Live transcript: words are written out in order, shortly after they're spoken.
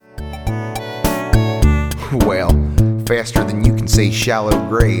Well, faster than you can say shallow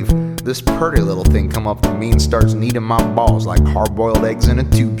grave, this pretty little thing come up to me and starts kneading my balls like hard-boiled eggs in a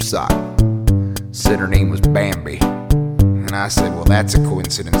tube sock. Said her name was Bambi. And I said, well, that's a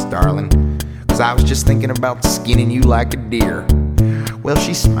coincidence, darling, 'cause I was just thinking about skinning you like a deer. Well,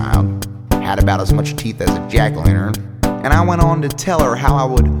 she smiled, had about as much teeth as a jack-o'-lantern, and I went on to tell her how I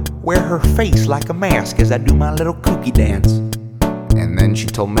would wear her face like a mask as I do my little kooky dance. And then she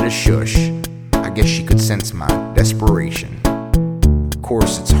told me to shush. I guess she could sense my desperation. Of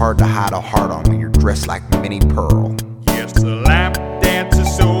course, it's hard to hide a heart on when you're dressed like Minnie Pearl. Yes, the lap dance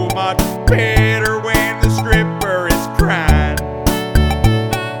is so much better when the stripper is crying.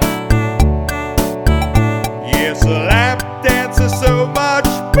 Yes, the lap dance is so much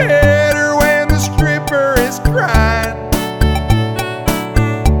better when the stripper is crying.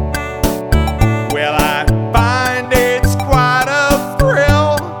 Well, I find it's quite a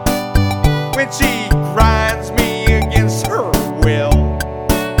thrill when she grinds me against her will.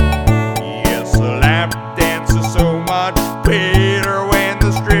 Yes, the lap dance is so much better when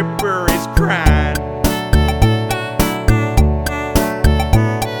the stripper is crying.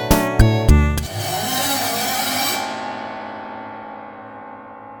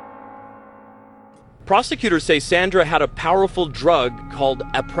 Prosecutors say Sandra had a powerful drug called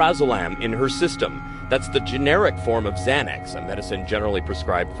alprazolam in her system. That's the generic form of Xanax, a medicine generally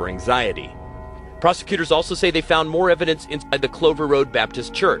prescribed for anxiety. Prosecutors also say they found more evidence inside the Clover Road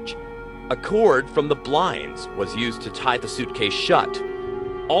Baptist Church. A cord from the blinds was used to tie the suitcase shut.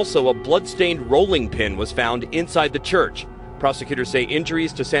 Also, a blood-stained rolling pin was found inside the church. Prosecutors say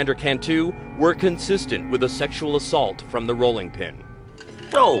injuries to Sandra Cantu were consistent with a sexual assault from the rolling pin.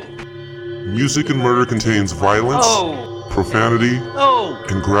 Oh! Music and Murder contains violence, profanity,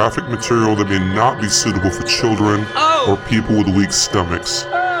 and graphic material that may not be suitable for children or people with weak stomachs.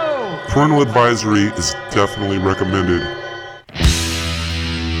 Parental advisory is definitely recommended.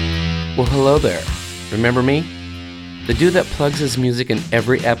 Well, hello there. Remember me? The dude that plugs his music in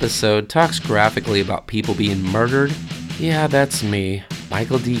every episode talks graphically about people being murdered? Yeah, that's me,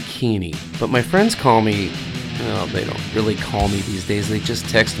 Michael D. Keeney. But my friends call me... well, they don't really call me these days, they just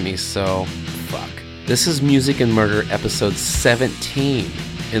text me, so fuck. This is Music and Murder episode 17,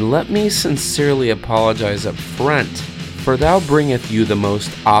 and let me sincerely apologize up front, for thou bringeth you the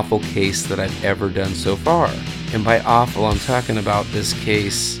most awful case that I've ever done so far. And by awful, I'm talking about this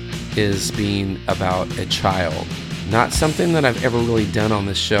case is being about a child. Not something that I've ever really done on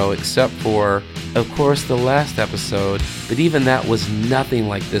this show, except for, of course, the last episode, but even that was nothing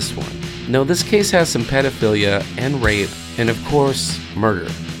like this one. No, this case has some pedophilia and rape, and of course, murder.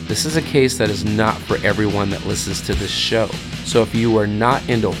 This is a case that is not for everyone that listens to this show. So if you are not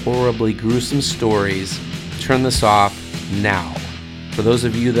into horribly gruesome stories, turn this off now. For those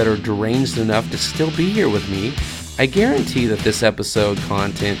of you that are deranged enough to still be here with me, I guarantee that this episode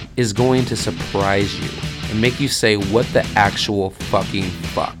content is going to surprise you and make you say, what the actual fucking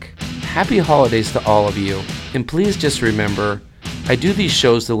fuck. Happy holidays to all of you, and please just remember, I do these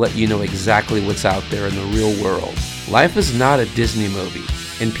shows to let you know exactly what's out there in the real world. Life is not a Disney movie,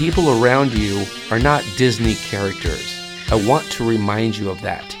 and people around you are not Disney characters. I want to remind you of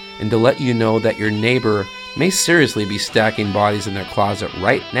that, and to let you know that your neighbor may seriously be stacking bodies in their closet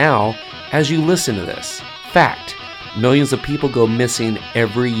right now as you listen to this. Fact, millions of people go missing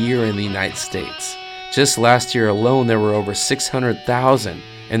every year in the United States. Just last year alone, there were over 600,000.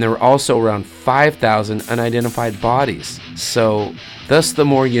 And there were also around 5,000 unidentified bodies. So, thus the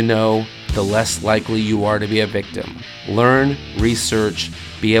more you know, the less likely you are to be a victim. Learn, research,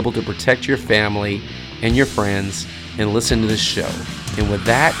 be able to protect your family and your friends, and listen to this show. And with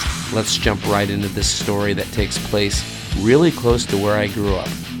that, let's jump right into this story that takes place really close to where I grew up,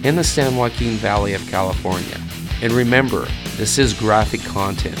 in the San Joaquin Valley of California. And remember, this is graphic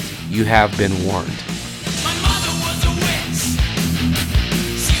content. You have been warned.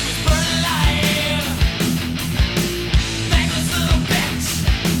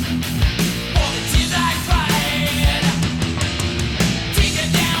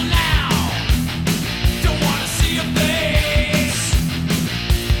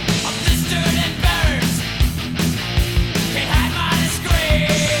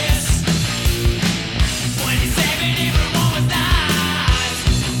 Everyone was nice.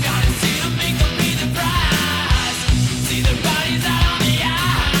 Gotta see them make them be the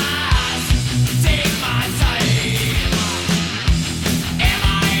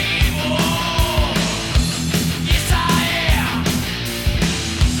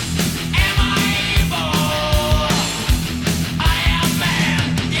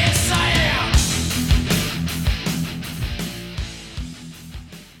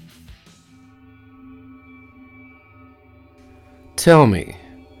Tell me,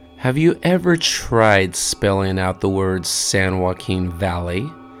 have you ever tried spelling out the words San Joaquin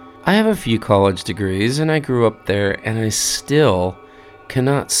Valley? I have a few college degrees and I grew up there and I still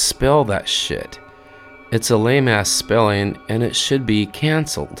cannot spell that shit. It's a lame-ass spelling and it should be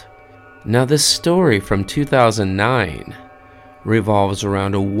canceled. Now this story from 2009 revolves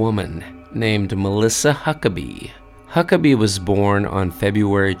around a woman named Melissa Huckabee. Huckabee was born on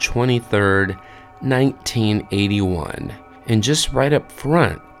February 23rd, 1981. And just right up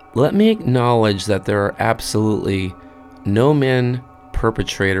front, let me acknowledge that there are absolutely no men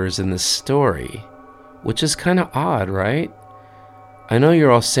perpetrators in this story, which is kind of odd, right? I know you're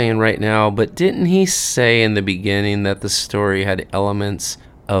all saying right now, but didn't he say in the beginning that the story had elements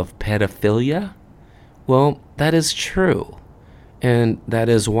of pedophilia? Well, that is true, and that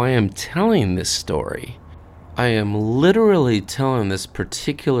is why I'm telling this story. I am literally telling this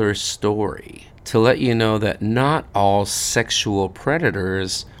particular story to let you know that not all sexual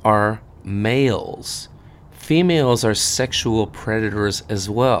predators are males. Females are sexual predators as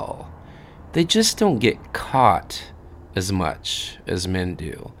well. They just don't get caught as much as men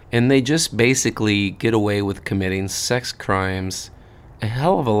do. And they just basically get away with committing sex crimes a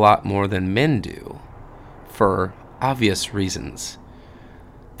hell of a lot more than men do, for obvious reasons.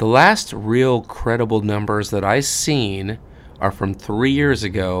 The last real credible numbers that I've seen are from 3 years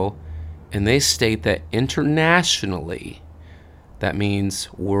ago, and they state that internationally, that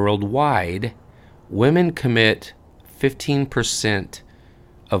means worldwide, women commit 15%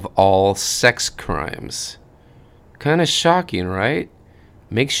 of all sex crimes. Kind of shocking, right?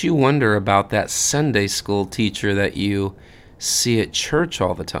 Makes you wonder about that Sunday school teacher that you see at church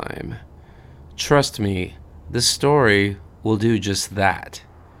all the time. Trust me, this story will do just that.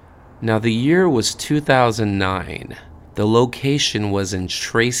 Now, the year was 2009. The location was in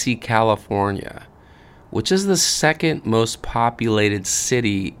Tracy, California, which is the second most populated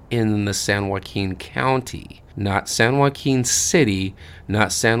city in the San Joaquin County. Not San Joaquin City,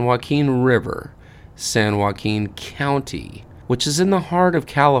 not San Joaquin River, San Joaquin County, which is in the heart of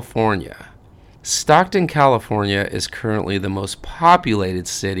California. Stockton, California is currently the most populated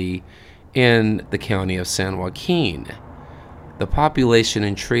city in the county of San Joaquin. The population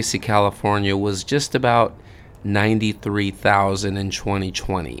in Tracy, California was just about 93,000 in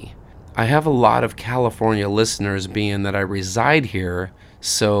 2020. I have a lot of California listeners being that I reside here,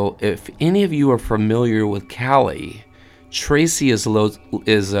 so if any of you are familiar with Cali, Tracy is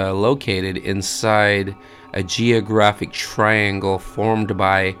located inside a geographic triangle formed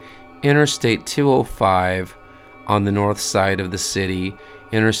by Interstate 205 on the north side of the city,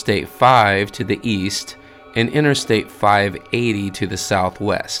 Interstate 5 to the east, and Interstate 580 to the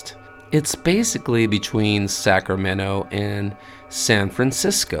southwest. It's basically between Sacramento and San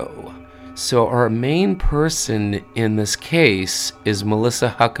Francisco. So our main person in this case is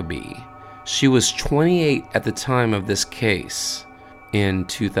Melissa Huckabee. She was 28 at the time of this case in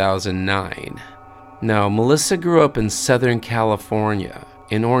 2009. Now, Melissa grew up in Southern California,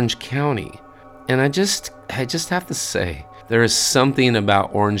 in Orange County. And I just have to say, there is something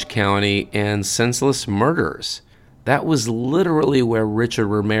about Orange County and senseless murders. That was literally where Richard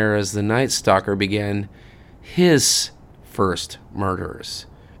Ramirez, the Night Stalker, began his first murders.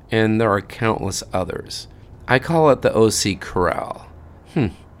 And there are countless others. I call it the OC Corral.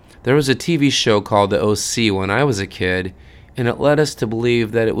 There was a TV show called The OC when I was a kid, and it led us to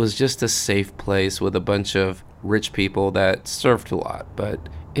believe that it was just a safe place with a bunch of rich people that surfed a lot, but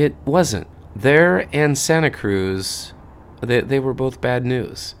it wasn't. There and Santa Cruz, they were both bad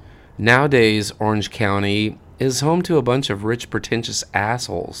news. Nowadays, Orange County is home to a bunch of rich, pretentious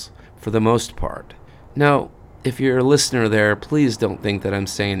assholes, for the most part. Now, if you're a listener there, please don't think that I'm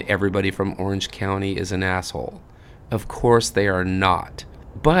saying everybody from Orange County is an asshole. Of course they are not.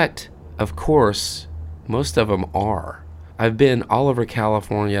 But, of course, most of them are. I've been all over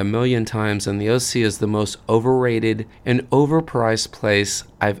California a million times, and the OC is the most overrated and overpriced place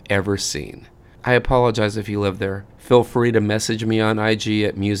I've ever seen. I apologize if you live there. Feel free to message me on IG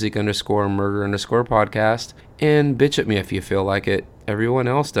at music_murder_podcast and bitch at me if you feel like it. Everyone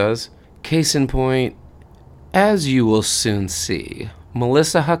else does. Case in point, as you will soon see,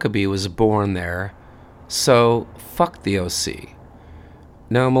 Melissa Huckabee was born there, so fuck the OC.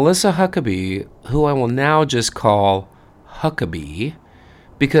 Now, Melissa Huckabee, who I will now just call Huckabee,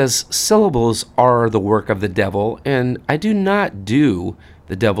 because syllables are the work of the devil, and I do not do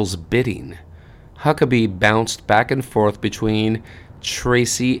the devil's bidding. Huckabee bounced back and forth between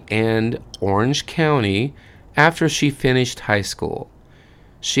Tracy and Orange County after she finished high school.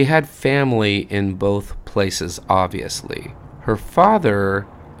 She had family in both places, obviously. Her father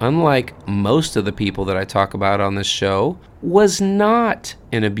unlike most of the people that I talk about on this show, was not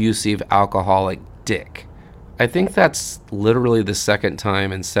an abusive alcoholic dick. I think that's literally the second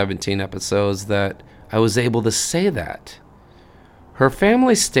time in 17 episodes that I was able to say that. Her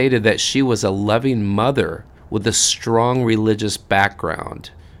family stated that she was a loving mother with a strong religious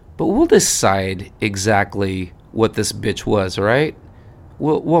background. But we'll decide exactly what this bitch was, right?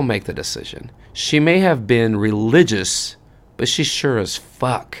 We'll make the decision. She may have been religious, but she sure as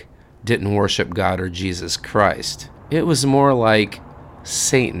fuck didn't worship God or Jesus Christ. It was more like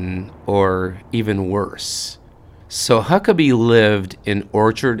Satan, or even worse. So Huckabee lived in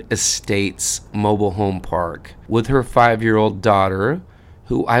Orchard Estates mobile home park with her 5-year-old daughter,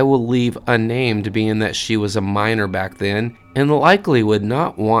 who I will leave unnamed being that she was a minor back then and likely would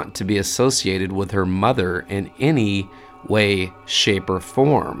not want to be associated with her mother in any way, shape, or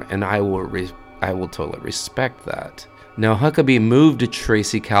form, and I will totally respect that. Now, Huckabee moved to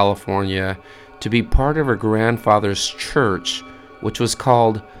Tracy, California to be part of her grandfather's church, which was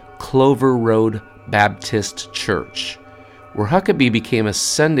called Clover Road Baptist Church, where Huckabee became a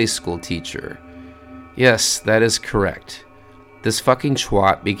Sunday school teacher. Yes, that is correct. This fucking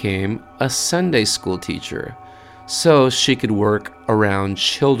twat became a Sunday school teacher so she could work around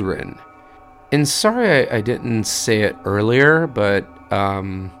children. And sorry I didn't say it earlier, but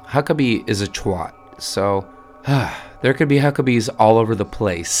Huckabee is a twat. So there could be Huckabees all over the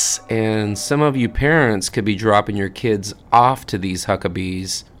place, and some of you parents could be dropping your kids off to these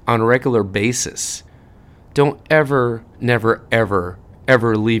Huckabees on a regular basis. Don't ever, never, ever,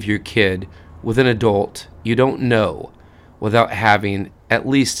 ever leave your kid with an adult you don't know without having at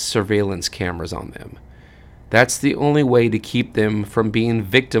least surveillance cameras on them. That's the only way to keep them from being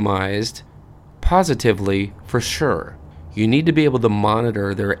victimized positively, for sure. You need to be able to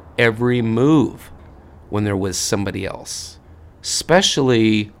monitor their every move when they're with somebody else,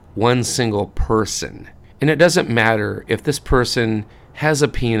 especially one single person. And it doesn't matter if this person has a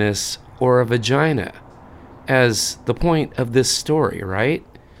penis or a vagina, as the point of this story, right?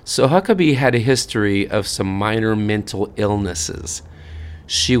 So Huckabee had a history of some minor mental illnesses.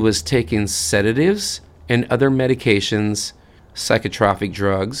 She was taking sedatives and other medications, psychotropic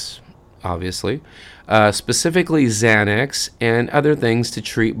drugs, obviously, specifically Xanax and other things to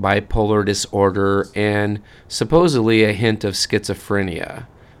treat bipolar disorder and supposedly a hint of schizophrenia.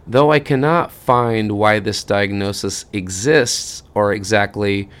 Though I cannot find why this diagnosis exists or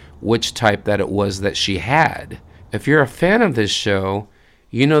exactly which type that it was that she had. If you're a fan of this show,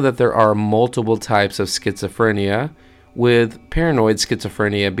 you know that there are multiple types of schizophrenia, with paranoid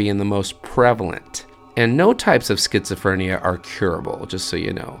schizophrenia being the most prevalent. And no types of schizophrenia are curable, just so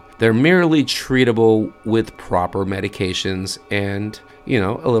you know. They're merely treatable with proper medications and,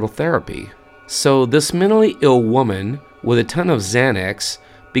 a little therapy. So this mentally ill woman with a ton of Xanax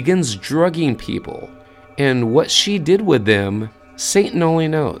begins drugging people. And what she did with them, Satan only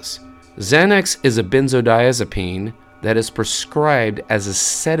knows. Xanax is a benzodiazepine that is prescribed as a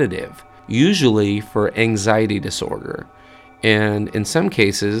sedative, usually for anxiety disorder, and in some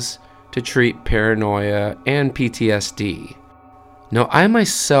cases, to treat paranoia and PTSD. Now, I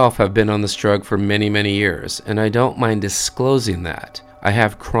myself have been on this drug for many, many years, and I don't mind disclosing that. I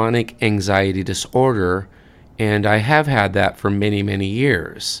have chronic anxiety disorder, and I have had that for many, many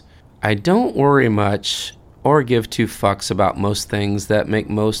years. I don't worry much or give two fucks about most things that make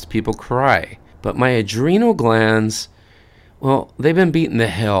most people cry, but my adrenal glands, well, they've been beaten to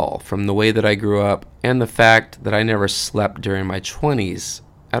hell from the way that I grew up and the fact that I never slept during my 20s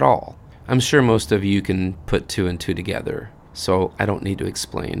at all. I'm sure most of you can put two and two together, so I don't need to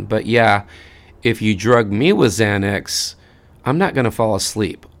explain. But yeah, if you drug me with Xanax, I'm not going to fall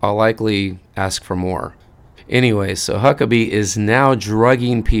asleep. I'll likely ask for more. Anyway, so Huckabee is now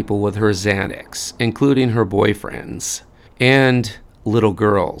drugging people with her Xanax, including her boyfriends and little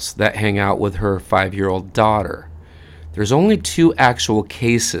girls that hang out with her 5-year-old daughter. There's only 2 actual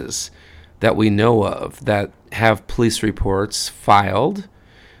cases that we know of that have police reports filed,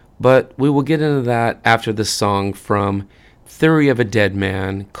 but we will get into that after the song from Theory of a Dead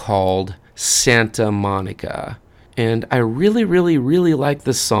Man called Santa Monica. And I really, really, really like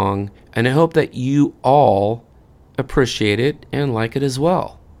this song, and I hope that you all appreciate it and like it as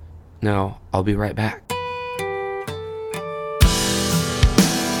well. Now, I'll be right back.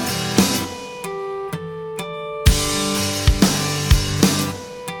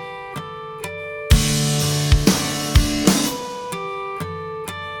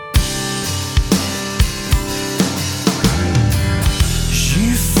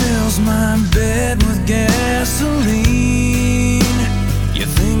 My bed with gasoline. You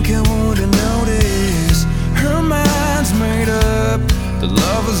think I wouldn't notice? Her mind's made up, the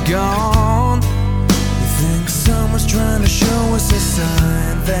lovers is gone. You think someone's trying to show us a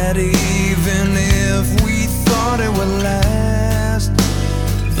sign that even if we thought it would last,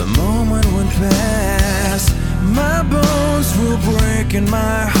 the moment went past. My bones will break and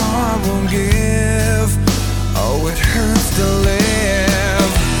my heart won't give. Oh, it hurts to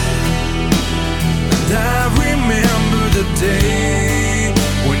live. And I remember the day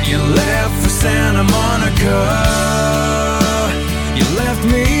when you left for Santa Monica. You left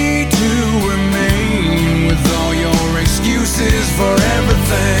me to remain with all your excuses for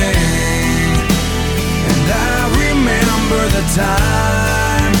everything. And I remember the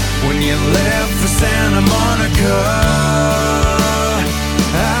time when you left for Santa Monica.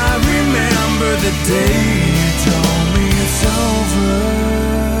 I remember the day you told me it's over.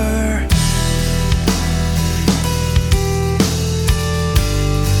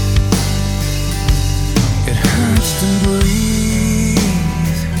 It hurts to breathe.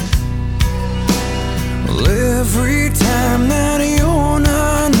 Well, every time that you're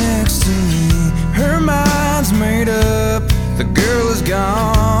not next to me, her mind's made up, the girl is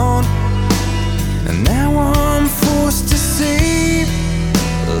gone. And now I'm forced to say,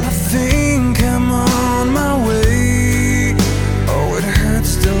 I think I'm on my way. Oh, it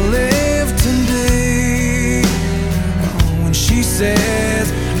hurts to live today. Oh, when she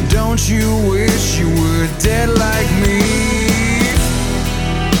says, don't you wish you were dead like me?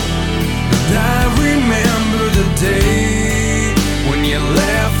 And I remember the day when you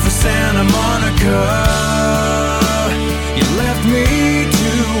left for Santa Monica. You left me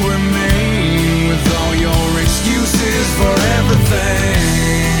to remain with all your excuses for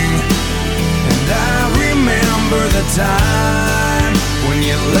everything. And I remember the time when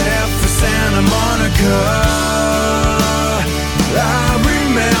you left for Santa Monica. I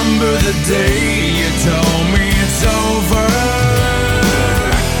remember the day you told me it's over.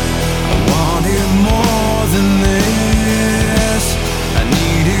 I wanted more than this. I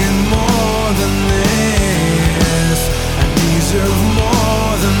needed more than this. I deserve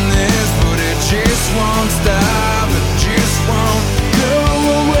more than this, but it just won't stop. It just won't go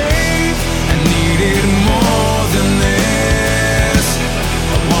away. I needed more than this.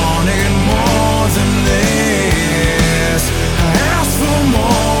 I wanted more than this. I asked for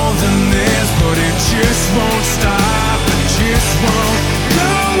more than this, but it just won't stop. It just won't go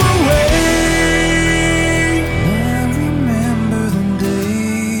away. I remember the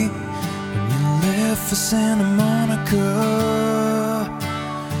day when you left for Santa Monica.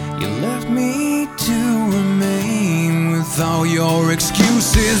 You left me to remain with all your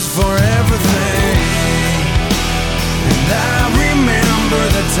excuses for everything. And I remember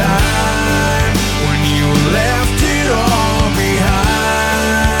the time when you left it all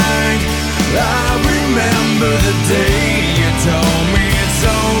behind. I remember the day you told me it's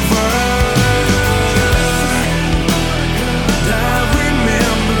over. And I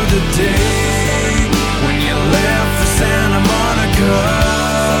remember the day when you left for Santa Monica.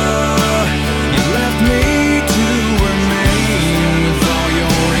 You left me to remain with all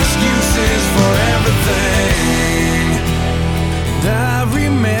your excuses for everything. And I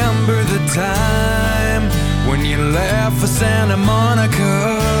remember the time when you left for Santa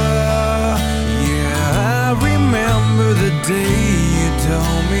Monica. Yeah, I remember the day you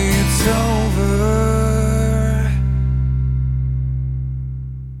told me it's over.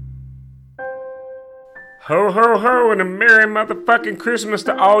 Ho, ho, ho, and a merry motherfucking Christmas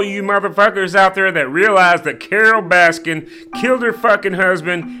to all you motherfuckers out there that realize that Carol Baskin killed her fucking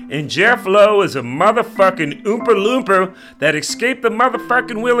husband and Jeff Lowe is a motherfucking Oompa Loompa that escaped the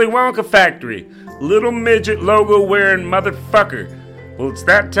motherfucking Willy Wonka factory. Little midget logo wearing motherfucker. Well, it's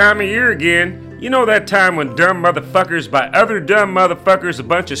that time of year again. You know that time when dumb motherfuckers buy other dumb motherfuckers a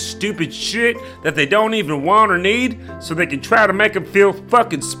bunch of stupid shit that they don't even want or need so they can try to make them feel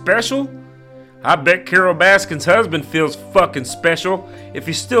fucking special? I bet Carol Baskin's husband feels fucking special if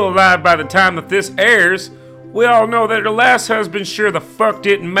he's still alive by the time that this airs. We all know that her last husband sure the fuck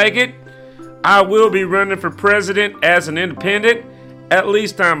didn't make it. I will be running for president as an independent. At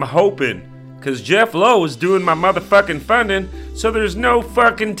least I'm hoping. Cause Jeff Lowe is doing my motherfucking funding, so there's no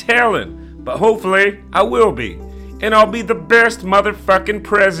fucking telling. But hopefully I will be. And I'll be the best motherfucking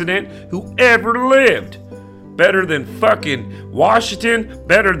president who ever lived. Better than fucking Washington,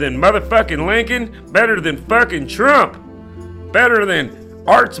 better than motherfucking Lincoln, better than fucking Trump, better than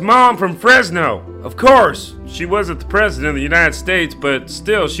Art's mom from Fresno. Of course, she wasn't the president of the United States, but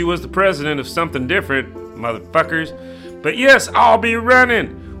still, she was the president of something different, motherfuckers. But yes, I'll be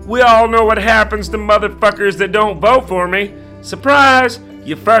running. We all know what happens to motherfuckers that don't vote for me. Surprise,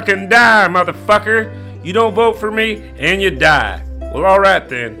 you fucking die, motherfucker. You don't vote for me, and you die. Well, alright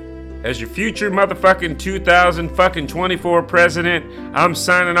then. As your future motherfucking 2024 president, I'm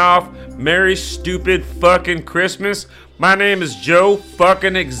signing off. Merry stupid fucking Christmas. My name is Joe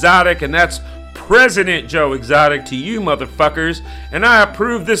fucking Exotic, and that's President Joe Exotic to you motherfuckers. And I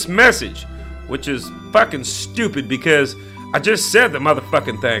approve this message, which is fucking stupid because I just said the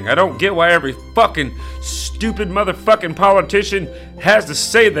motherfucking thing. I don't get why every fucking stupid motherfucking politician has to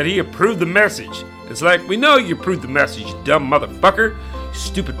say that he approved the message. It's like, we know you approved the message, you dumb motherfucker.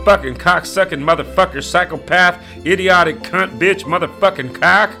 Stupid fucking cocksucking motherfucker, psychopath, idiotic cunt bitch motherfucking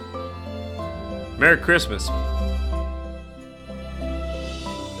cock. Merry Christmas.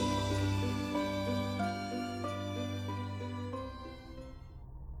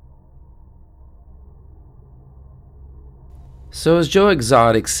 So as Joe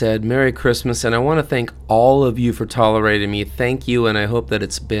Exotic said, Merry Christmas, and I want to thank all of you for tolerating me. Thank you, and I hope that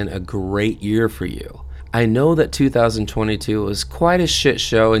it's been a great year for you. I know that 2022 was quite a shit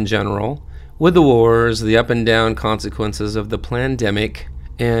show in general, with the wars, the up and down consequences of the pandemic,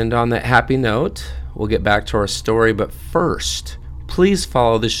 and on that happy note, we'll get back to our story, but first, please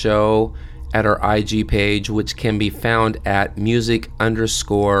follow the show at our IG page, which can be found at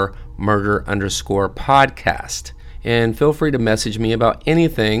music_murder_podcast. And feel free to message me about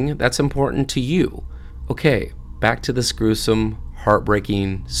anything that's important to you. Okay, back to this gruesome,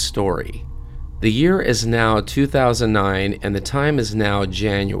 heartbreaking story. The year is now 2009 and the time is now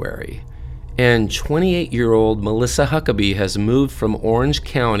January. And 28-year-old Melissa Huckabee has moved from Orange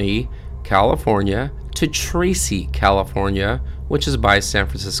County, California to Tracy, California, which is by San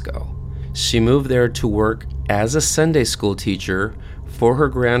Francisco. She moved there to work as a Sunday school teacher for her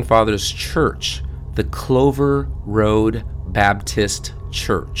grandfather's church, the Clover Road Baptist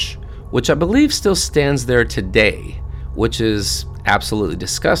Church, which I believe still stands there today, which is absolutely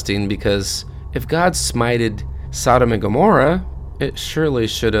disgusting because if God smited Sodom and Gomorrah, it surely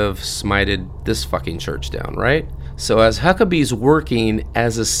should have smited this fucking church down, right? So as Huckabee's working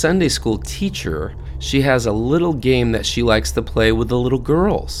as a Sunday school teacher, she has a little game that she likes to play with the little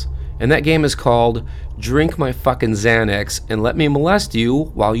girls. And that game is called Drink My Fucking Xanax and Let Me Molest You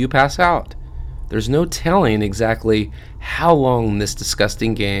While You Pass Out. There's no telling exactly how long this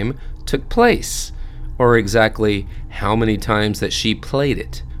disgusting game took place, or exactly how many times that she played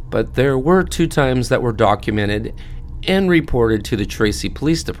it. But there were 2 times that were documented and reported to the Tracy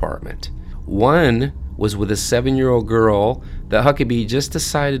Police Department. One was with a 7-year-old girl that Huckabee just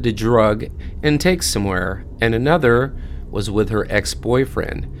decided to drug and take somewhere, and another was with her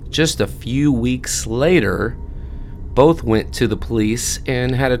ex-boyfriend. Just a few weeks later, both went to the police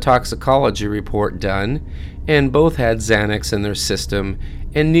and had a toxicology report done, and both had Xanax in their system,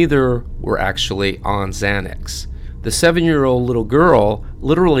 and neither were actually on Xanax. The 7-year-old little girl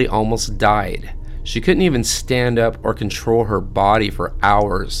literally almost died. She couldn't even stand up or control her body for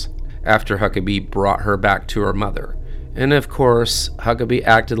hours after Huckabee brought her back to her mother. And of course, Huckabee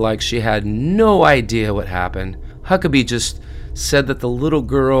acted like she had no idea what happened. Huckabee just said that the little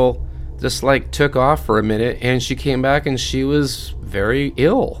girl just took off for a minute and she came back and she was very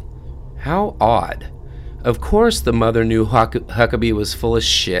ill. How odd. Of course the mother knew Huckabee was full of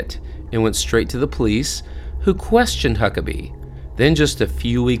shit and went straight to the police, who questioned Huckabee. Then just a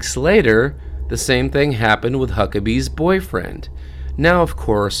few weeks later, the same thing happened with Huckabee's boyfriend. Now of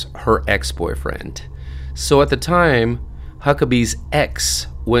course her ex-boyfriend. So at the time, Huckabee's ex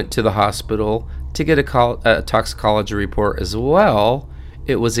went to the hospital to get a toxicology report as well.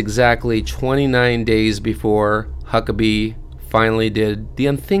 It was exactly 29 days before Huckabee finally did the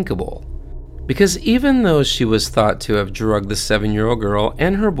unthinkable. Because even though she was thought to have drugged the 7-year-old girl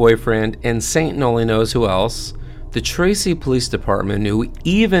and her boyfriend and Saint only knows who else, the Tracy Police Department, who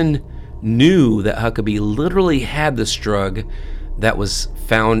even knew that Huckabee literally had this drug that was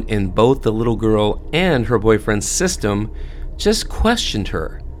found in both the little girl and her boyfriend's system, just questioned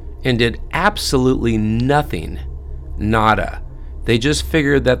her and did absolutely nothing. Nada. They just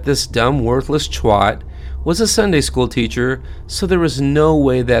figured that this dumb, worthless twat was a Sunday school teacher, so there was no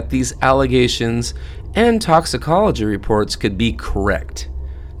way that these allegations and toxicology reports could be correct.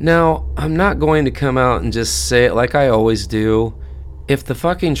 Now, I'm not going to come out and just say it like I always do. If the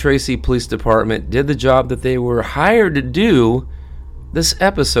fucking Tracy Police Department did the job that they were hired to do, this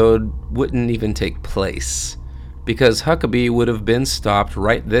episode wouldn't even take place, because Huckabee would have been stopped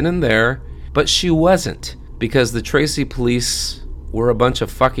right then and there, but she wasn't, because the Tracy Police were a bunch of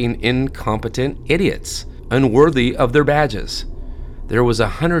fucking incompetent idiots, unworthy of their badges. There was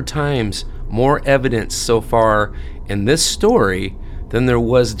 100 times more evidence so far in this story than there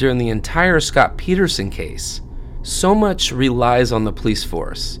was during the entire Scott Peterson case. So much relies on the police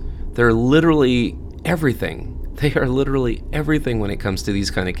force. They're literally everything They are literally everything when it comes to these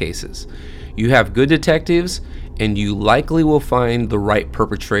kind of cases. You have good detectives, and you likely will find the right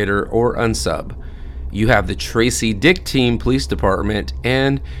perpetrator or unsub. You have the Tracy Dick Team Police Department,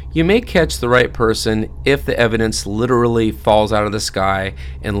 and you may catch the right person if the evidence literally falls out of the sky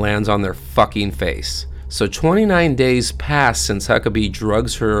and lands on their fucking face. So 29 days pass since Huckabee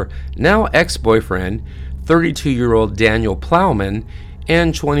drugs her now ex-boyfriend, 32-year-old Daniel Plowman,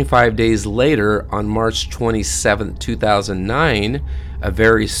 and 25 days later, on March 27, 2009, a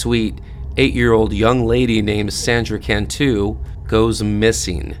very sweet 8-year-old young lady named Sandra Cantu goes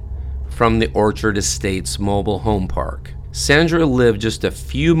missing from the Orchard Estates mobile home park. Sandra lived just a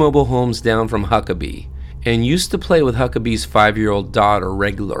few mobile homes down from Huckabee and used to play with Huckabee's 5-year-old daughter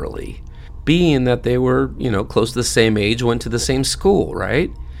regularly, being that they were, close to the same age, went to the same school,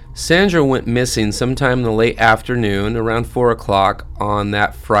 right? Sandra went missing sometime in the late afternoon, around 4 o'clock on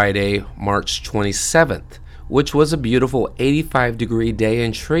that Friday, March 27th, which was a beautiful 85-degree day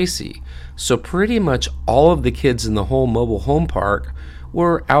in Tracy. So pretty much all of the kids in the whole mobile home park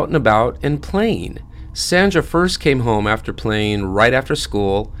were out and about and playing. Sandra first came home after playing right after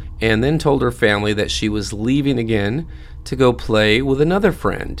school and then told her family that she was leaving again to go play with another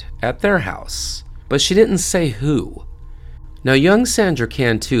friend at their house. But she didn't say who. Now, young Sandra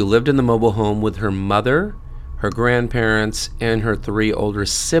Cantu lived in the mobile home with her mother, her grandparents, and her 3 older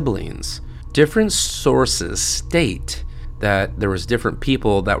siblings. Different sources state that there was different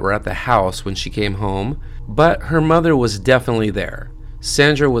people that were at the house when she came home, but her mother was definitely there.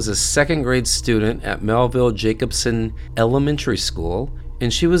 Sandra was a 2nd grade student at Melville Jacobson Elementary School,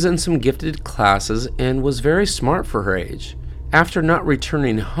 and she was in some gifted classes and was very smart for her age. After not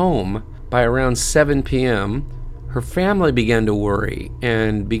returning home by around 7 p.m., her family began to worry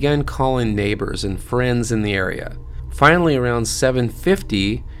and began calling neighbors and friends in the area. Finally, around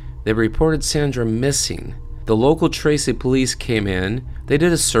 7:50, they reported Sandra missing. The local Tracy police came in. They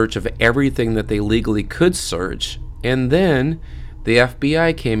did a search of everything that they legally could search, and then the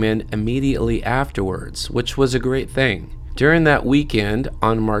FBI came in immediately afterwards, which was a great thing. During that weekend,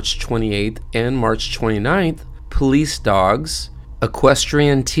 on March 28th and March 29th, police dogs,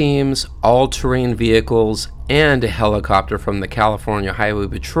 equestrian teams, all-terrain vehicles, and a helicopter from the California Highway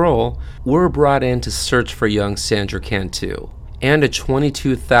Patrol were brought in to search for young Sandra Cantu, and a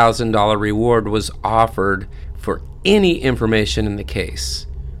 $22,000 reward was offered for any information in the case.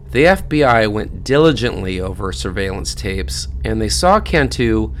 The FBI went diligently over surveillance tapes, and they saw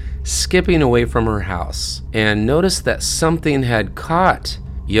Cantu skipping away from her house and noticed that something had caught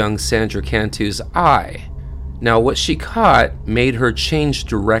young Sandra Cantu's eye. Now, what she caught made her change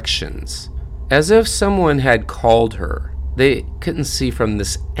directions, as if someone had called her. They couldn't see from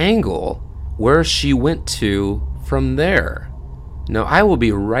this angle where she went to from there. Now, I will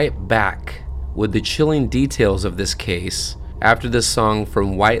be right back with the chilling details of this case after this song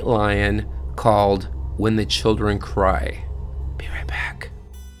from White Lion called When the Children Cry. Be right back.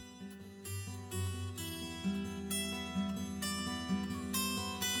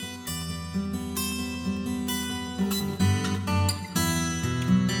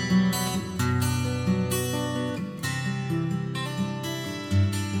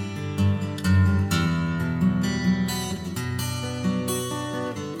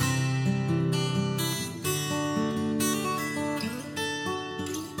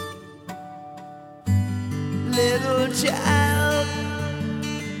 Little child,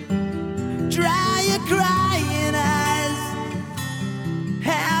 dry your crying eyes.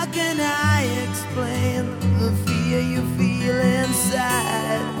 How can I explain the fear you feel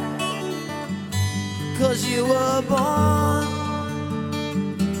inside? 'Cause you were born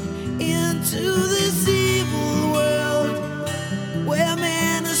into this evil world where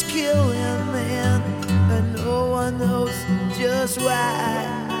man is killing man, and no one knows just why.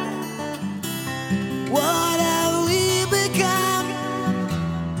 What have we become?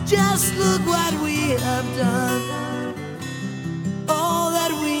 Just look what we have done. All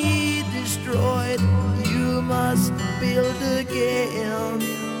that we destroyed, you must build again.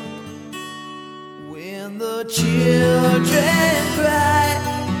 When the children cry,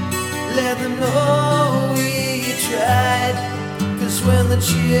 let them know we tried. 'Cause when the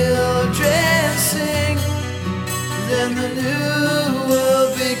children sing, then the new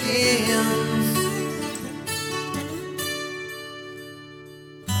world begins.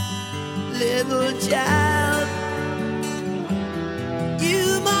 Little child,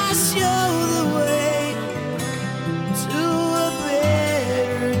 you must show the way to a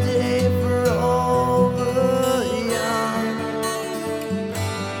better day for all the young.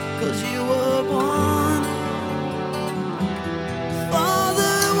 'Cause you were born for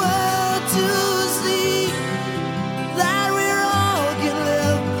the world to see,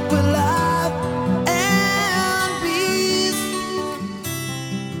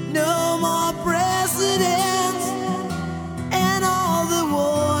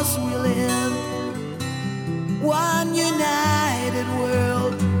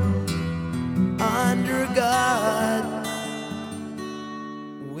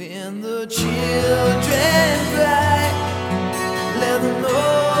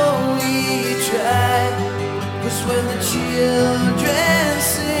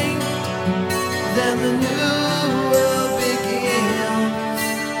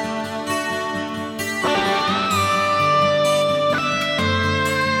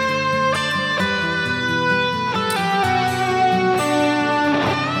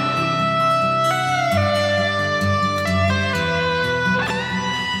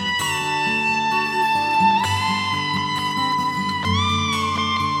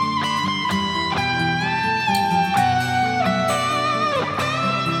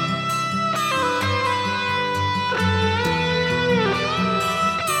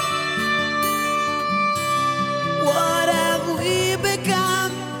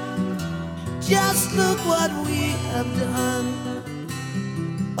 done.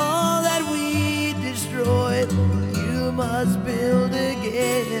 All that we destroyed, you must build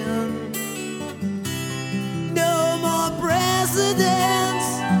again. No more presidents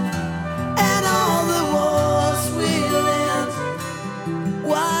and all the wars we'll end.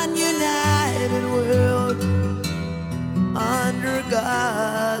 One united world under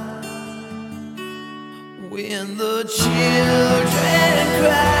God. When the children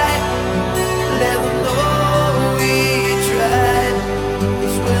cry, let them know we tried.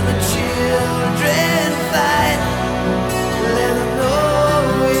 'Cause when the children fight, let them know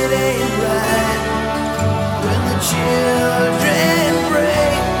it ain't right. When the children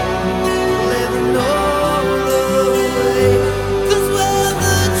pray, let them know the way. 'Cause when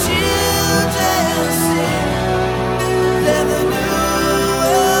the children sing, let them know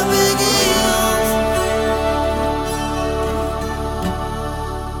it begins.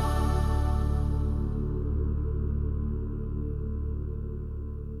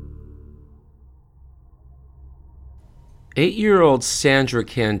 Eight-year-old Sandra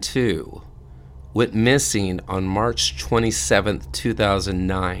Cantu went missing on March 27,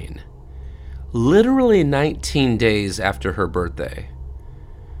 2009, literally 19 days after her birthday.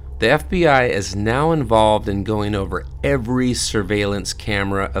 The FBI is now involved in going over every surveillance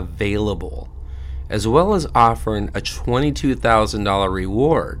camera available, as well as offering a $22,000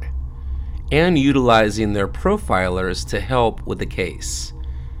 reward and utilizing their profilers to help with the case.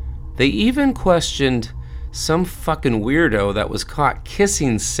 They even questioned some fucking weirdo that was caught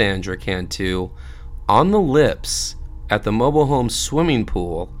kissing Sandra Cantu on the lips at the mobile home swimming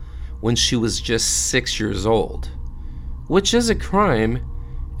pool when she was just 6 years old, which is a crime,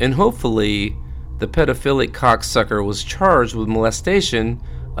 and hopefully the pedophilic cocksucker was charged with molestation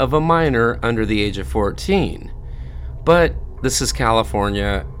of a minor under the age of 14. But this is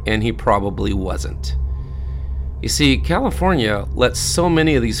California, and he probably wasn't. You see, California lets so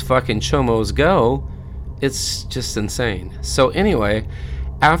many of these fucking chomos go, it's just insane. So anyway,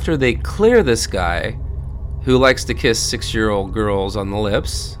 after they clear this guy who likes to kiss 6-year-old girls on the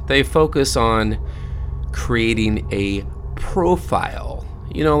lips, they focus on creating a profile.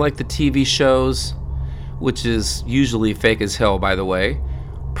 You know, like the TV shows, which is usually fake as hell, by the way.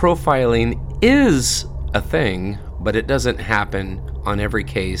 Profiling is a thing, but it doesn't happen on every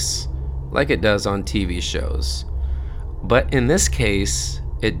case like it does on TV shows. But in this case,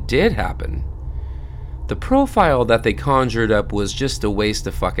 it did happen. The profile that they conjured up was just a waste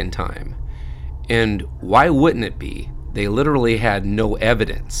of fucking time. And why wouldn't it be? They literally had no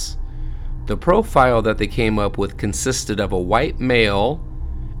evidence. The profile that they came up with consisted of a white male,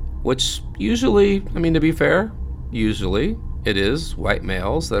 which usually, I mean, to be fair, usually it is white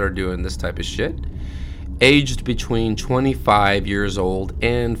males that are doing this type of shit, aged between 25 years old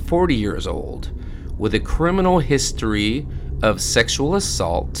and 40 years old, with a criminal history of sexual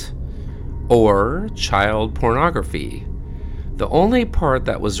assault or child pornography. The only part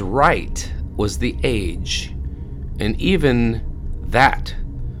that was right was the age, and even that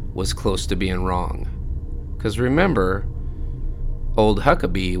was close to being wrong. Because remember, old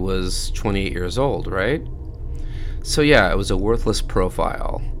Huckabee was 28 years old, right? So yeah, it was a worthless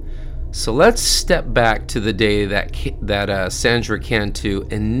profile. So let's step back to the day that Sandra Cantu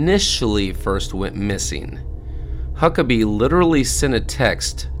initially first went missing. Huckabee literally sent a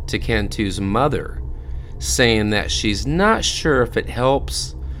text to Cantu's mother saying that she's not sure if it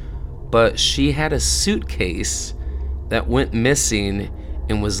helps, but she had a suitcase that went missing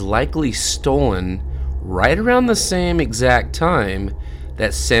and was likely stolen right around the same exact time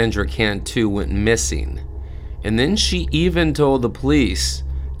that Sandra Cantu went missing. And then she even told the police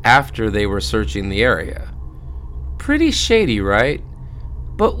after they were searching the area. Pretty shady, right?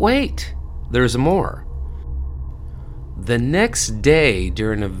 But wait, there's more. The next day,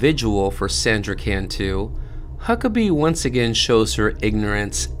 during a vigil for Sandra Cantu, Huckabee once again shows her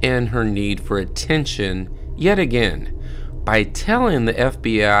ignorance and her need for attention yet again by telling the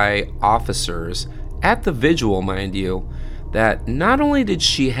FBI officers at the vigil, mind you, that not only did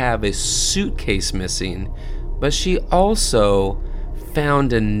she have a suitcase missing, but she also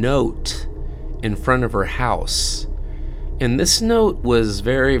found a note in front of her house. And this note was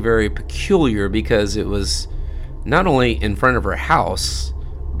very, very peculiar because it was not only in front of her house,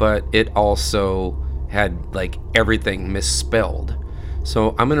 but it also had like everything misspelled.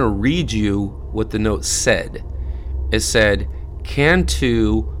 So I'm going to read you what the note said. It said,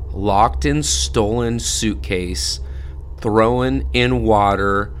 Cantu locked in stolen suitcase, thrown in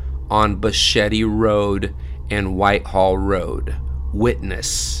water on Bichetti Road and Whitehall Road.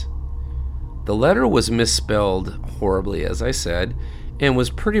 Witness. The letter was misspelled horribly, as I said, and was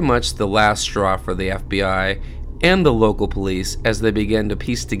pretty much the last straw for the FBI and the local police as they began to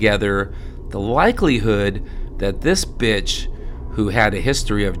piece together the likelihood that this bitch, who had a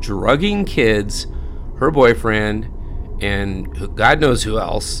history of drugging kids, her boyfriend, and God knows who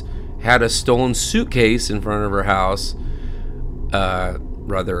else, had a stolen suitcase in front of her house, a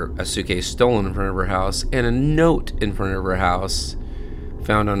suitcase stolen in front of her house, and a note in front of her house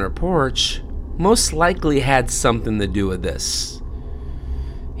found on her porch, most likely had something to do with this.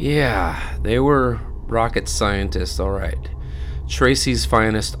 Yeah, they were rocket scientists, all right. Tracy's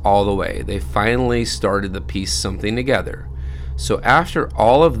finest all the way. They finally started to piece something together. So after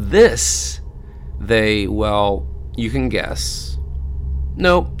all of this, you can guess.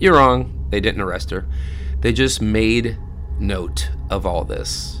 Nope, you're wrong. They didn't arrest her. They just made note of all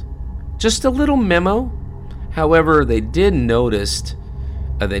this. Just a little memo. However, they did notice,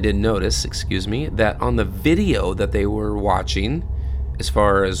 that on the video that they were watching, as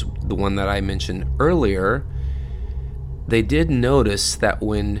far as the one that I mentioned earlier, they did notice that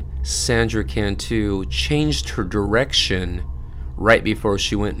when Sandra Cantu changed her direction right before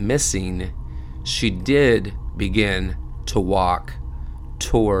she went missing, she did begin to walk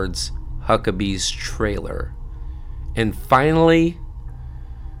towards Huckabee's trailer. And finally,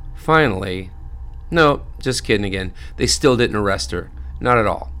 no, just kidding again, they still didn't arrest her. Not at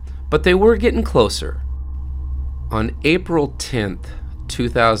all. But they were getting closer. On April 10th,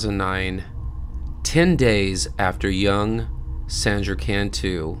 2009, 10 days after young Sandra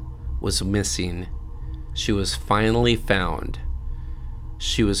Cantu was missing, she was finally found.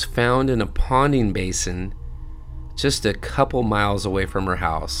 She was found in a ponding basin just a couple miles away from her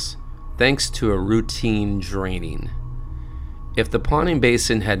house, thanks to a routine draining. If the ponding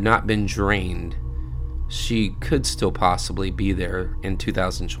basin had not been drained, she could still possibly be there in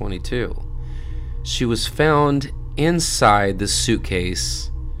 2022. She was found inside the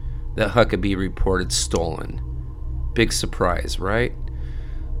suitcase that Huckabee reported stolen. Big surprise, right?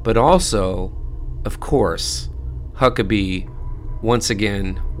 But also, of course, Huckabee, once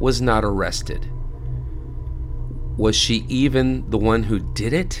again, was not arrested. Was she even the one who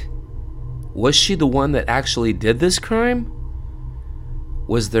did it? Was she the one that actually did this crime?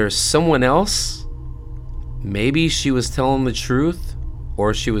 Was there someone else? Maybe she was telling the truth,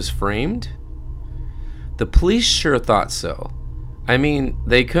 or she was framed? The police sure thought so. I mean,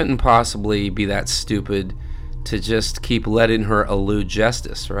 they couldn't possibly be that stupid to just keep letting her elude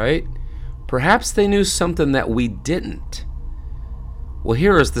justice, right? Perhaps they knew something that we didn't. Well,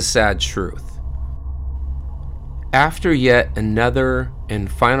 here is the sad truth. After yet another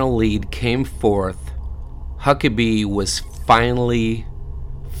and final lead came forth, Huckabee was finally,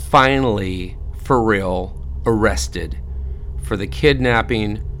 for real, arrested for the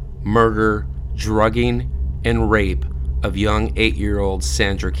kidnapping, murder, drugging, and rape of young 8-year-old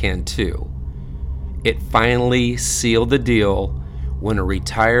Sandra Cantu. It finally sealed the deal when a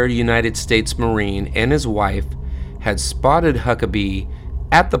retired United States Marine and his wife had spotted Huckabee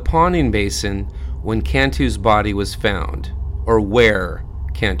at the ponding basin when Cantu's body was found, or where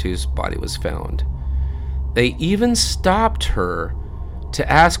Cantu's body was found. They even stopped her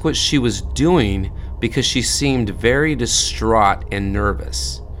to ask what she was doing because she seemed very distraught and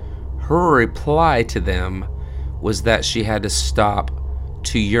nervous. Her reply to them was that she had to stop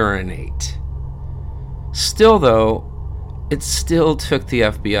to urinate. Still though, it still took the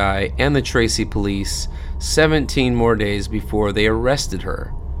FBI and the Tracy police 17 more days before they arrested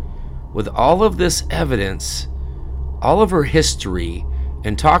her. With all of this evidence, all of her history,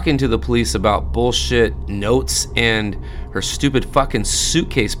 and talking to the police about bullshit notes and her stupid fucking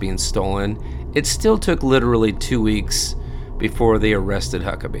suitcase being stolen, it still took literally 2 weeks before they arrested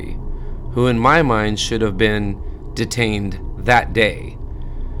Huckabee, who in my mind should have been detained that day.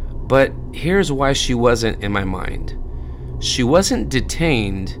 But here's why she wasn't in my mind. She wasn't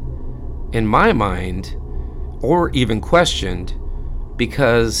detained in my mind or even questioned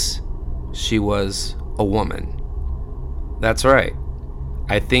because she was a woman. That's right.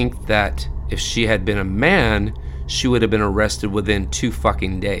 I think that if she had been a man, she would have been arrested within 2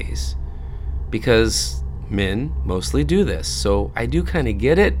 fucking days. Because men mostly do this. So I do kind of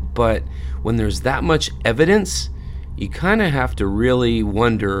get it, but when there's that much evidence, you kind of have to really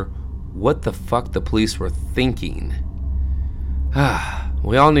wonder what the fuck the police were thinking.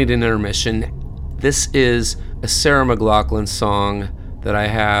 We all need an intermission. This is a Sarah McLachlan song that I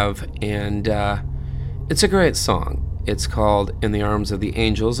have, and it's a great song. It's called In the Arms of the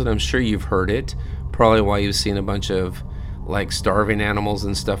Angels, and I'm sure you've heard it, probably while you've seen a bunch of like starving animals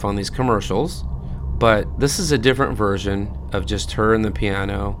and stuff on these commercials. But this is a different version of just her and the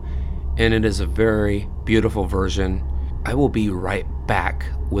piano, and it is a very beautiful version. I will be right back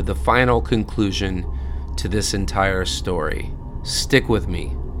with the final conclusion to this entire story. Stick with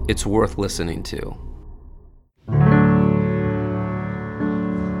me. It's worth listening to.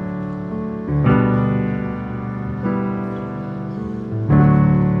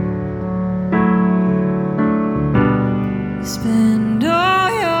 Spend all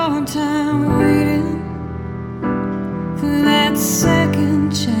your time waiting for that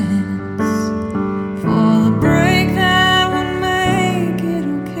second chance, for the break that will make it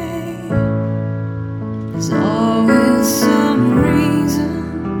okay. There's always some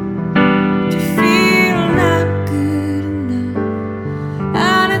reason to feel not good enough,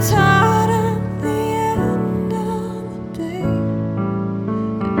 and it's hard at the end of the day.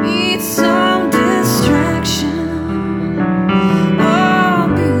 It needs some distraction.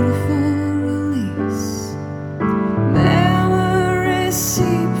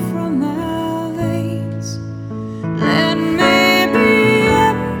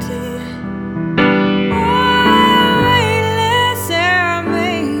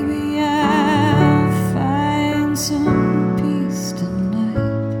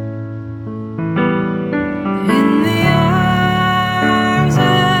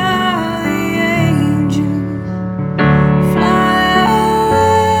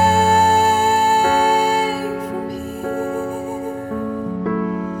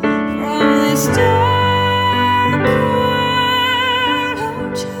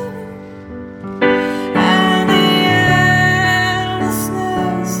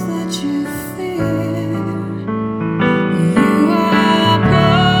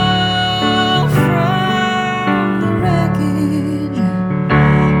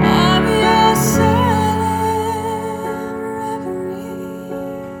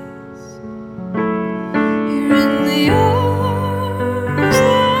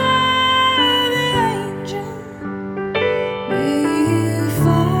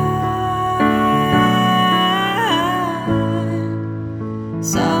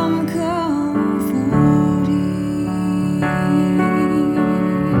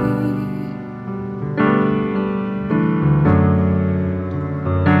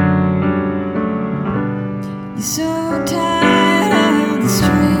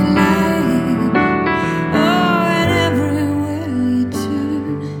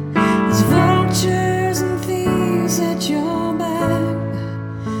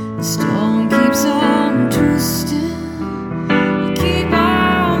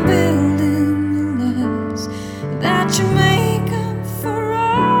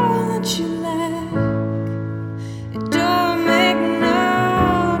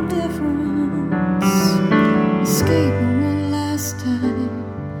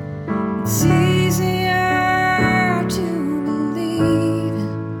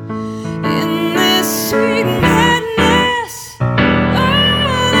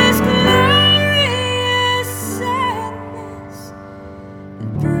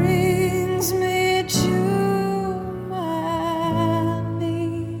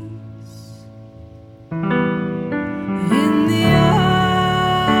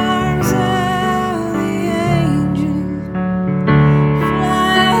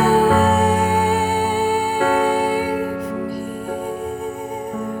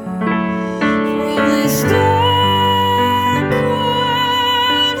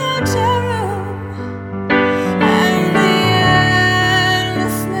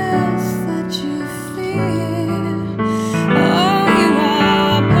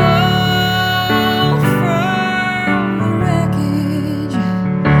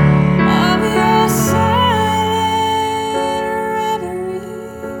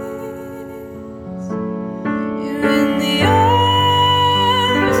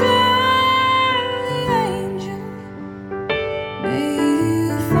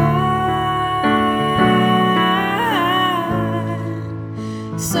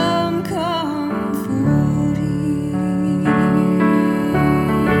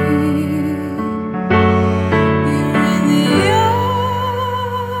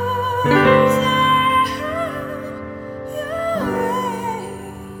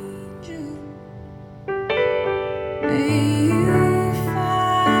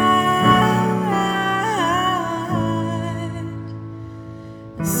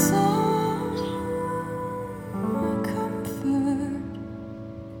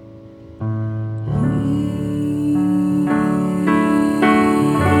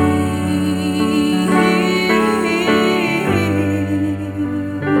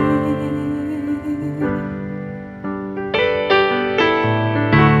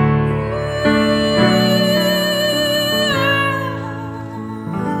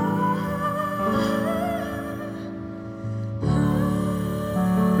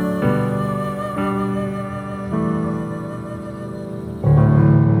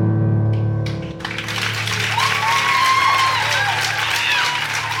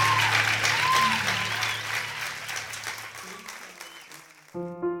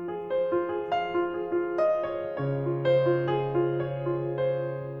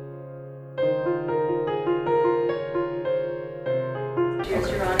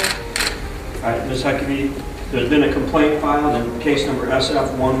 Ms. Huckabee, there's been a complaint filed in case number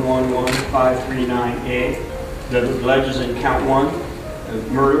SF111539A that alleges in count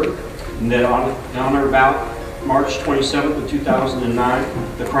 1 murder, and that on or about March 27th of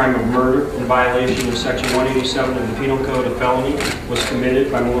 2009, the crime of murder in violation of Section 187 of the Penal Code of Felony was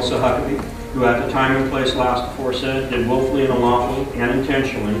committed by Melissa Huckabee, who at the time and place last aforesaid did willfully and unlawfully and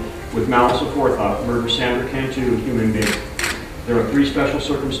intentionally with malice aforethought murder Sandra Cantu, a human being. There are 3 special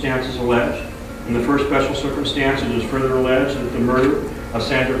circumstances alleged. In the first special circumstance, it is further alleged that the murder of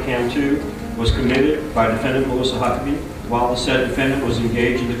Sandra Cantu was committed by defendant Melissa Huckabee while the said defendant was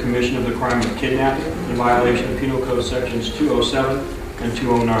engaged in the commission of the crime of kidnapping in violation of Penal Code Sections 207 and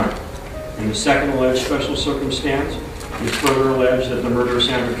 209. In the second alleged special circumstance, it is further alleged that the murder of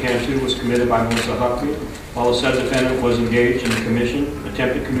Sandra Cantu was committed by Melissa Huckabee while the said defendant was engaged in the commission,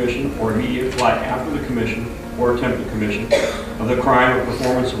 attempted commission, or immediate flight after the commission or attempted commission of the crime of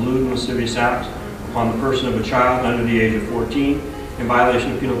performance of lewd and lascivious acts upon the person of a child under the age of 14 in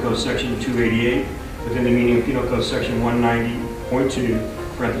violation of Penal Code Section 288 within the meaning of Penal Code Section 190.2,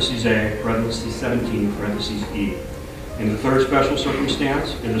 parentheses A, parentheses 17, parentheses E. In the third special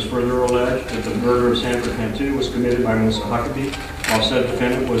circumstance, it is further alleged that the murder of Sandra Cantu was committed by Melissa Huckabee while said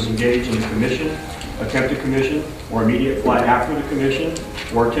defendant was engaged in the commission, attempted commission, or immediate flight after the commission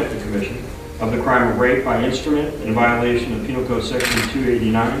or attempted commission of the crime of rape by instrument in violation of Penal Code Section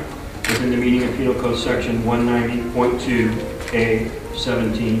 289 within the meaning of Penal Code Section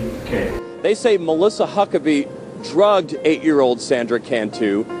 190.2A17K. They say Melissa Huckabee drugged 8-year-old Sandra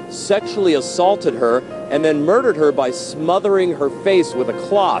Cantu, sexually assaulted her, and then murdered her by smothering her face with a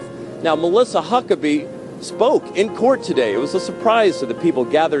cloth. Now, Melissa Huckabee spoke in court today. It was a surprise to the people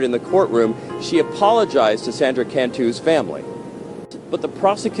gathered in the courtroom. She apologized to Sandra Cantu's family. But the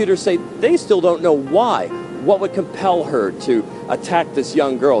prosecutors say they still don't know why. What would compel her to attack this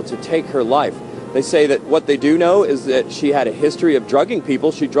young girl, to take her life? They say that what they do know is that she had a history of drugging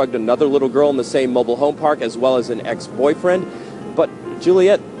people. She drugged another little girl in the same mobile home park as well as an ex-boyfriend. But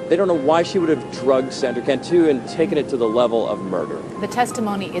Juliet, they don't know why she would have drugged Sandra Cantu and taken it to the level of murder. The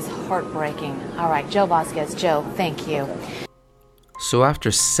testimony is heartbreaking. All right, Joe Vasquez. Joe, thank you. So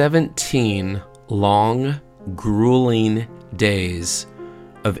after 17 long, grueling days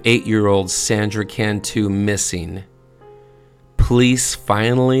of 8-year-old Sandra Cantu missing, police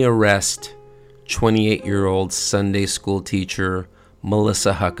finally arrest 28-year-old Sunday school teacher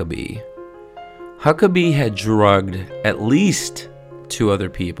Melissa Huckabee. Huckabee had drugged at least 2 other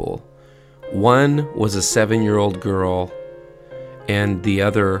people. One was a 7-year-old girl, and the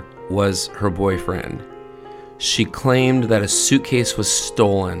other was her boyfriend. She claimed that a suitcase was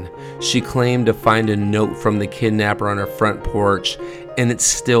stolen. She claimed to find a note from the kidnapper on her front porch, and it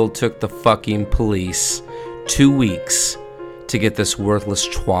still took the fucking police 2 weeks to get this worthless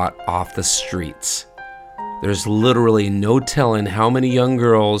twat off the streets. There's literally no telling how many young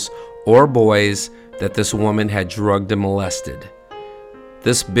girls or boys that this woman had drugged and molested.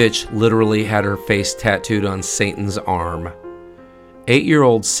 This bitch literally had her face tattooed on Satan's arm.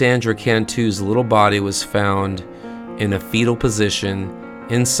 8-year-old Sandra Cantu's little body was found in a fetal position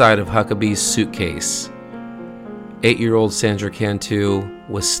inside of Huckabee's suitcase. 8-year-old Sandra Cantu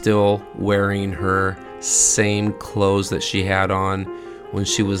was still wearing her same clothes that she had on when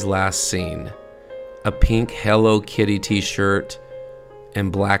she was last seen. A pink Hello Kitty t-shirt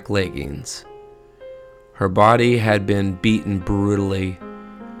and black leggings. Her body had been beaten brutally.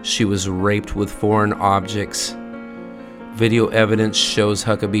 She was raped with foreign objects. Video evidence shows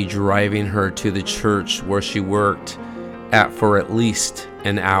Huckabee driving her to the church where she worked for at least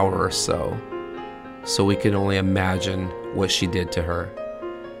an hour or so. So we can only imagine what she did to her.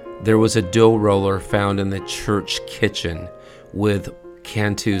 There was a dough roller found in the church kitchen with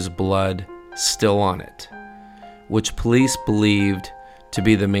Cantu's blood still on it, which police believed to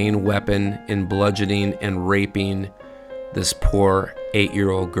be the main weapon in bludgeoning and raping this poor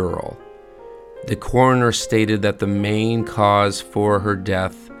 8-year-old girl. The coroner stated that the main cause for her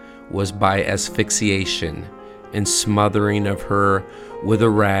death was by asphyxiation and smothering of her with a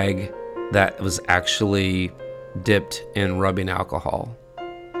rag that was actually dipped in rubbing alcohol.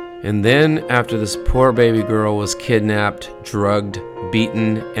 And then, after this poor baby girl was kidnapped, drugged,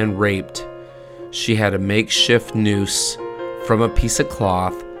 beaten, and raped, she had a makeshift noose from a piece of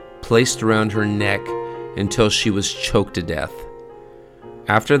cloth placed around her neck until she was choked to death.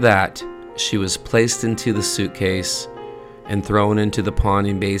 After that, she was placed into the suitcase and thrown into the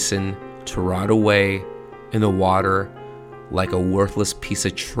ponding basin to rot away in the water like a worthless piece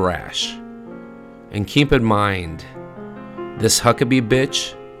of trash. And keep in mind, this Huckabee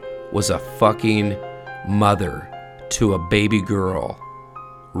bitch was a fucking mother to a baby girl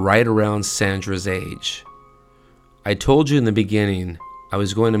right around Sandra's age. I told you in the beginning I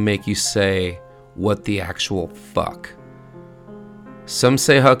was going to make you say, what the actual fuck? Some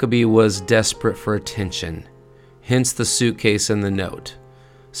say Huckabee was desperate for attention, hence the suitcase and the note.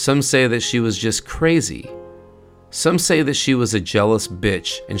 Some say that she was just crazy. Some say that she was a jealous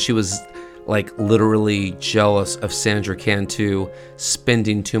bitch and she was like literally jealous of Sandra Cantu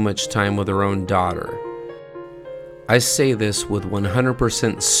spending too much time with her own daughter. I say this with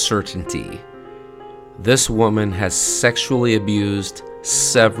 100% certainty. This woman has sexually abused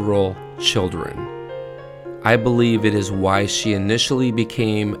several children. I believe it is why she initially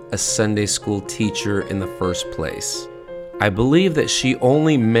became a Sunday school teacher in the first place. I believe that she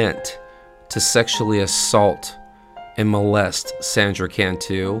only meant to sexually assault and molest Sandra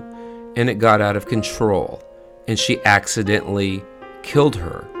Cantu, and it got out of control, and she accidentally killed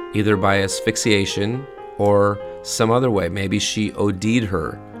her, either by asphyxiation or some other way. Maybe she OD'd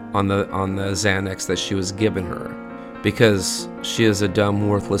her on the Xanax that she was giving her, because she is a dumb,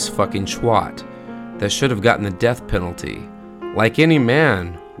 worthless fucking twat that should have gotten the death penalty, like any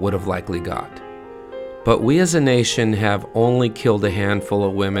man would have likely got. But we as a nation have only killed a handful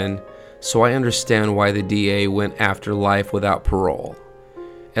of women, so I understand why the DA went after life without parole.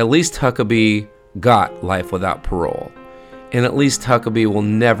 At least Huckabee got life without parole. And at least Huckabee will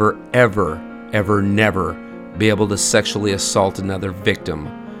never, ever, ever, never be able to sexually assault another victim,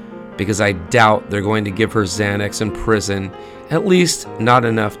 because I doubt they're going to give her Xanax in prison, at least not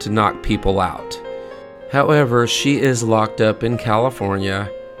enough to knock people out. However, she is locked up in California,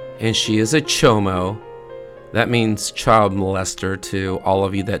 and she is a chomo. That means child molester to all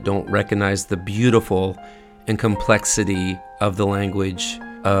of you that don't recognize the beautiful and complexity of the language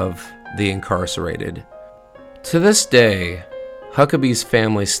of the incarcerated. To this day, Huckabee's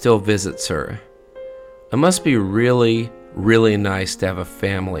family still visits her. It must be really, really nice to have a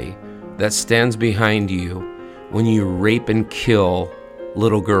family that stands behind you when you rape and kill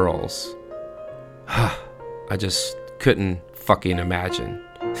little girls. I just couldn't fucking imagine.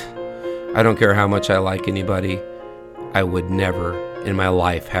 I don't care how much I like anybody, I would never in my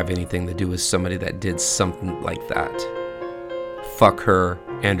life have anything to do with somebody that did something like that. Fuck her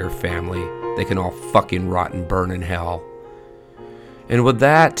and her family. They can all fucking rot and burn in hell. And with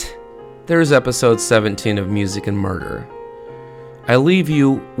that, there's episode 17 of Music and Murder. I leave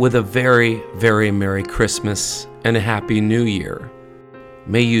you with a very, very Merry Christmas and a Happy New Year.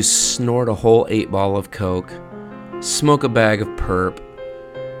 May you snort a whole 8-ball of Coke, smoke a bag of perp,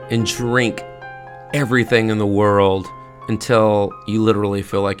 and drink everything in the world until you literally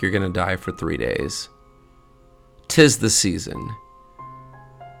feel like you're gonna die for 3 days. 'Tis the season.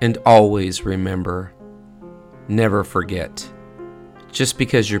 And always remember, never forget, just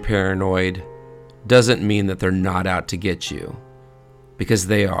because you're paranoid doesn't mean that they're not out to get you, because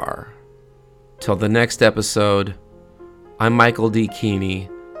they are. Till the next episode, I'm Michael D. Keeney,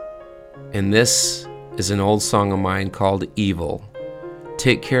 and this is an old song of mine called Evil.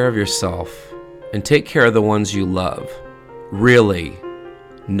 Take care of yourself, and take care of the ones you love. Really,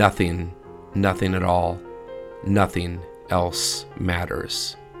 nothing at all, nothing else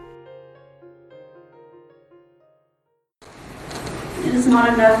matters. It is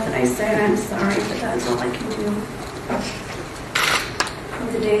not enough that I say I'm sorry, but that is all I can do. From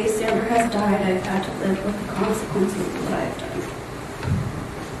the day Sandra has died, I've had to live with the consequences of what I have done.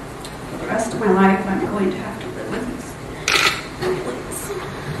 For the rest of my life, I'm going to have to live with this.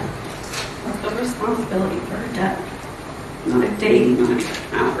 With the responsibility for her death. Not a day, not an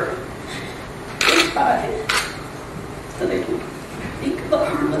hour. Goodbye. So they can think of the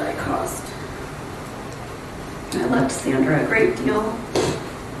harm that I caused. I loved Sandra a great deal.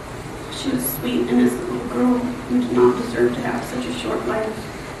 She was sweet, innocent little girl who did not deserve to have such a short life.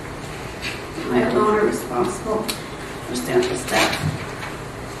 I alone are responsible for Sandra's death.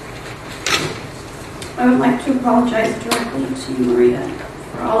 I would like to apologize directly to you, Maria,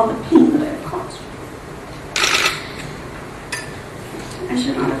 for all the pain that I have caused you. I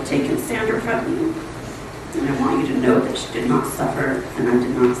should not have taken Sandra from you, and I want you to know that she did not suffer, and I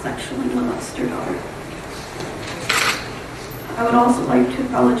did not sexually molest your daughter. I would also like to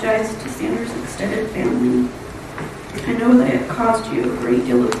apologize to Sandra's extended family. I know that I have caused you a great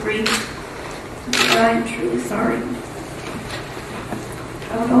deal of grief, but I am truly sorry.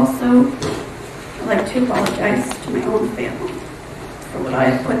 I would also like to apologize to my own family for what I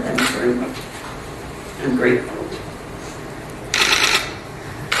have put them through. I'm grateful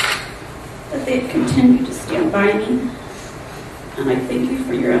that they have continued to stand by me, and I thank you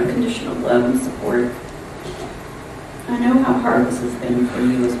for your unconditional love and support. I know how hard this has been for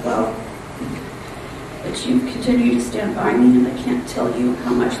you as well. But you continue to stand by me, and I can't tell you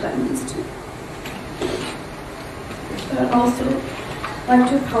how much that means to me. But I'd also like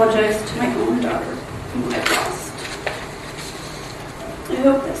to apologize to my own daughter, whom I've lost. I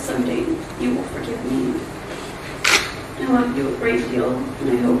hope that someday you will forgive me. I love you a great deal, and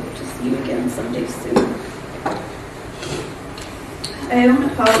I hope to see you again someday soon. I owe an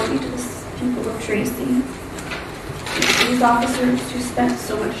apology to the people of Tracy, these officers who spent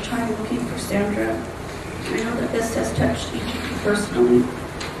so much time looking for Sandra. I know that this has touched each of you personally,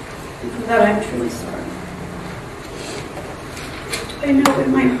 and for that I'm truly sorry. I know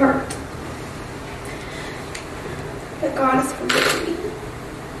in my heart that God has forgiven me.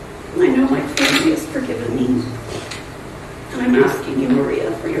 And I know my family has forgiven me. And I'm asking you,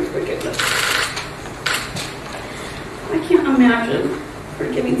 Maria, for your forgiveness. I can't imagine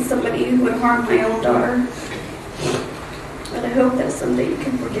forgiving somebody who would harm my own daughter. But I hope that someday you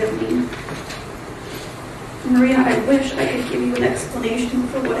can forgive me. Maria, I wish I could give you an explanation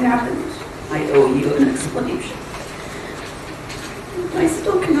for what happened. I owe you an explanation. I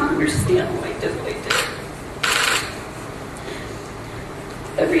still cannot understand why I did what I did.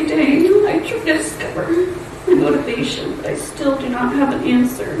 Every day I try to discover my motivation, but I still do not have an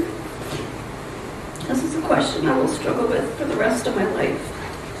answer. This is a question I will struggle with for the rest of my life.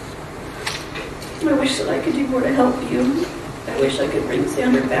 I wish that I could do more to help you. I wish I could bring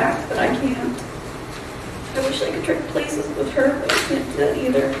Sandra back, but I can't. I wish I could trade places with her, but I can't do that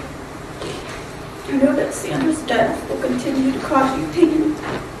either. I know that Sandra's death will continue to cause you pain.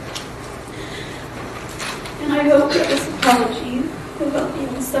 And I hope that this apology will help you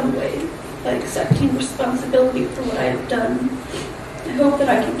in some way by accepting responsibility for what I have done. I hope that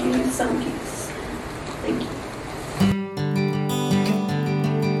I can give you some peace. Thank you.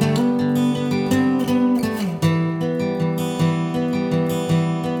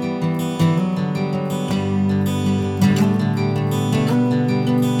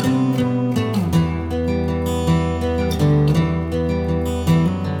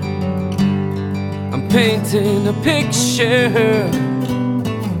 Painting a picture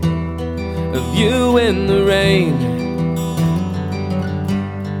of you in the rain.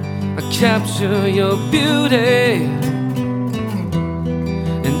 I capture your beauty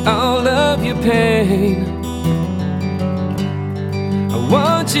and all of your pain. I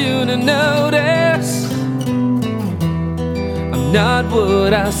want you to notice I'm not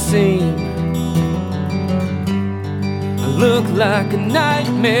what I seem. I look like a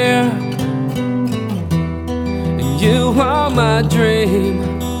nightmare. You are my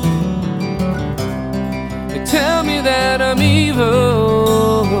dream. They tell me that I'm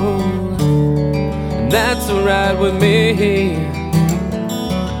evil, and that's alright with me.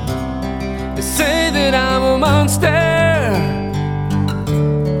 They say that I'm a monster,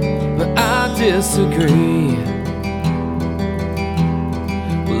 but I disagree.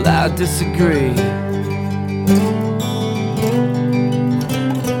 Well, I disagree.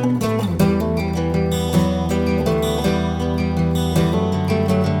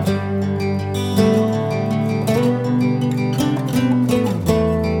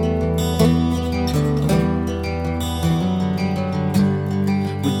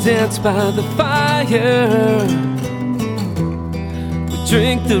 Dance by the fire, we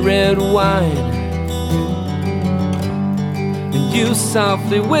drink the red wine, and you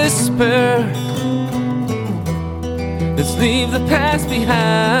softly whisper, let's leave the past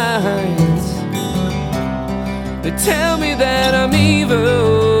behind. They tell me that I'm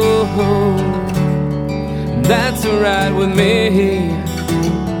evil, and that's alright with me.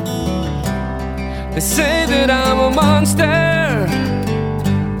 They say that I'm a monster,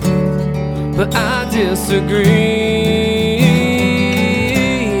 but I disagree.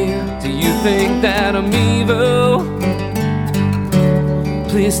 Do you think that I'm evil?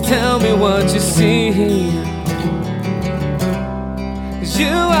 Please tell me what you see. 'Cause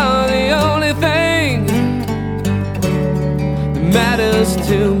you are the only thing that matters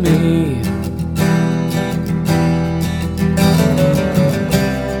to me.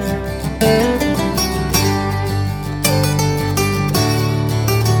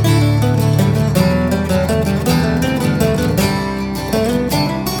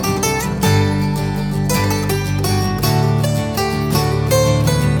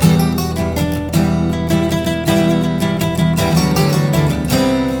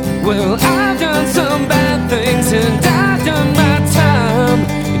 Well, I've done some bad things and I've done my time.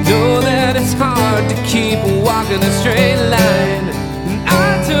 You know that it's hard to keep walking a straight line. And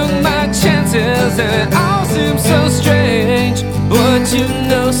I took my chances and it all seems so strange. But you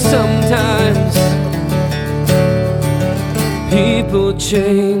know sometimes people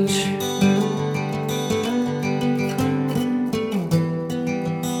change.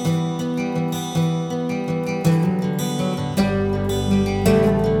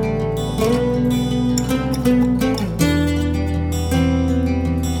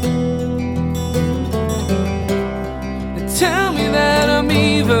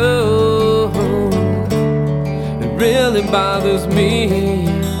 really bothers me.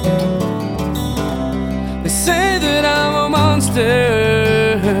 They say that I'm a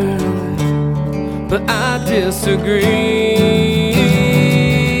monster, but I disagree.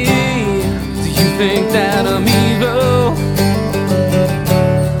 Do you think that I'm evil?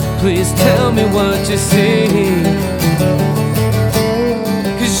 Please tell me what you see.